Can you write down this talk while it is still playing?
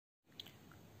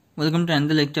Welcome to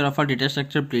another lecture of our data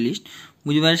structure playlist.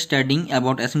 We were studying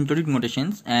about asymptotic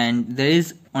notations, and there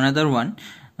is another one.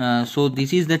 So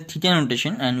this is the theta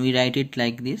notation, and we write it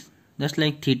like this, just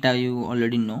like theta you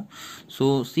already know.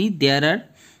 So see, there are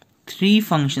three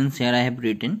functions here I have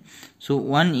written. So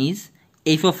one is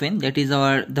f of n, that is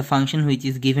the function which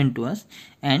is given to us,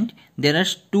 and there are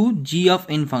two g of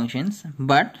n functions,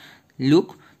 but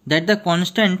look that the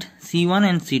constant c1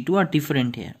 and c2 are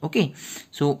different here. Okay,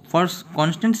 so for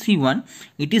constant c1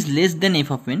 it is less than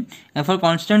f of n, and for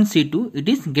constant c2 it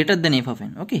is greater than f of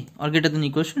n. Okay, or greater than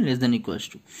equals to, less than equals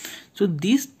to. So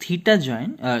this theta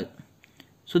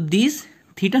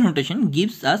theta notation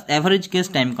gives us average case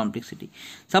time complexity.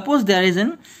 Suppose there is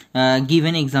an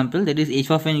given example, that is f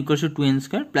of n equals to 2n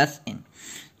square plus n.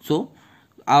 So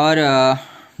our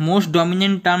most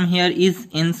dominant term here is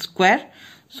n square.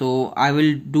 So I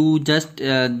will do just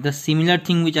the similar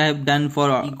thing which I have done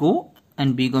for big O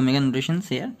and big omega notations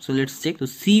here. So let's check. So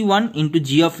c1 into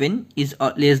g of n is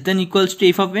less than equals to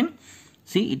f of n.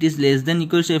 See, it is less than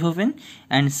equals to f of n,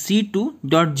 and c2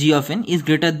 dot g of n is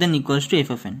greater than equals to f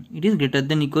of n. It is greater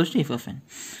than equals to f of n.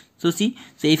 So see,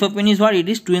 so f of n is what? It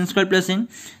is 2n square plus n.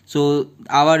 So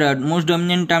our most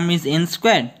dominant term is n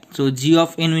square. So g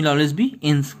of n will always be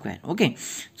n square. Okay.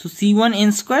 So c1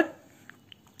 n square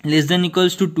less than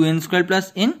equals to 2n square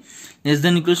plus n, less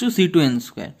than equals to c2n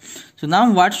square. So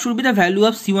now what should be the value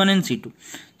of c1 and c2?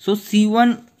 So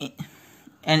c1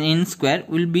 and n square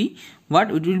will be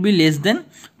what? It will be less than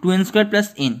 2n square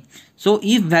plus n. So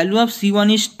if value of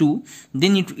c1 is 2,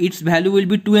 then its value will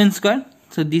be 2n square.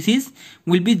 So this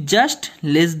will be just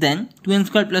less than 2n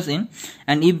square plus n,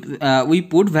 and if we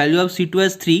put value of c2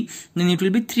 as 3, then it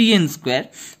will be 3n square.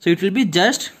 So it will be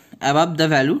just above the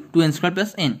value 2n square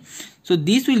plus n. So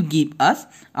this will give us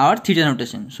our theta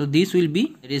notation. So this will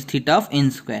be, it is theta of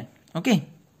n square. Okay.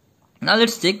 Now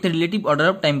let's check the relative order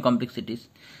of time complexities.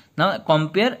 Now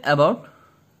compare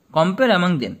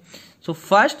among them. So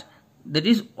first, that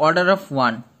is order of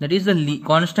 1, that is the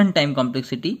constant time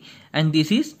complexity, and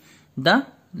this is the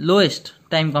lowest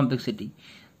time complexity.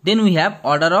 Then we have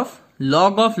order of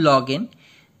log n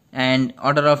and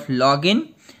order of log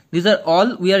n. These are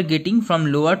all we are getting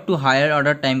from lower to higher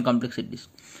order time complexities.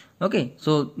 Okay,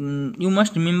 so you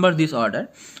must remember this order.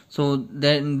 So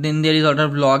then there is order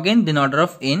of log n, then order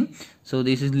of n. So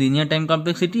this is linear time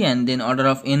complexity, and then order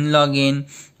of n log n,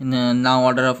 and now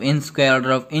order of n square,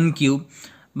 order of n cube.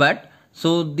 But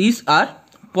so these are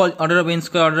order of n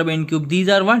square, order of n cube. These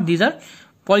are what? These are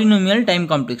polynomial time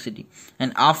complexity.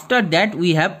 And after that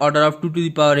we have order of 2 to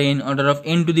the power n, order of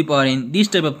n to the power n, these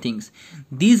type of things.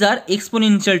 These are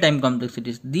exponential time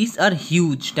complexities. These are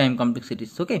huge time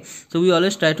complexities. Okay, so we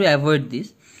always try to avoid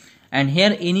this. And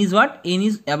here n is what? N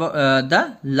is about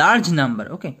the large number.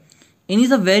 Okay, n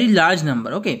is a very large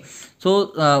number. Okay,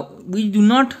 so we do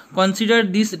not consider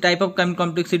this type of time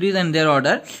complexities and their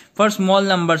order for small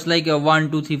numbers like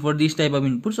 1, 2, 3, 4, this type of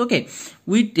inputs. Okay,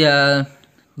 we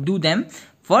do them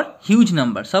for huge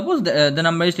numbers. Suppose the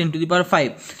number is 10 to the power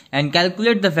 5, and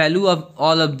calculate the value of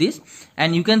all of this,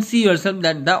 and you can see yourself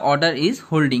that the order is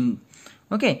holding.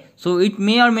 Okay, so it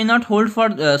may or may not hold for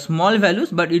small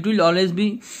values, but it will always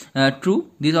be true.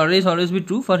 This order is always be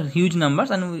true for huge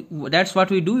numbers, and that's what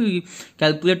we do. We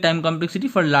calculate time complexity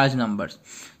for large numbers.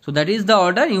 So that is the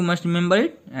order. You must remember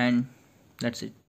it, and that's it.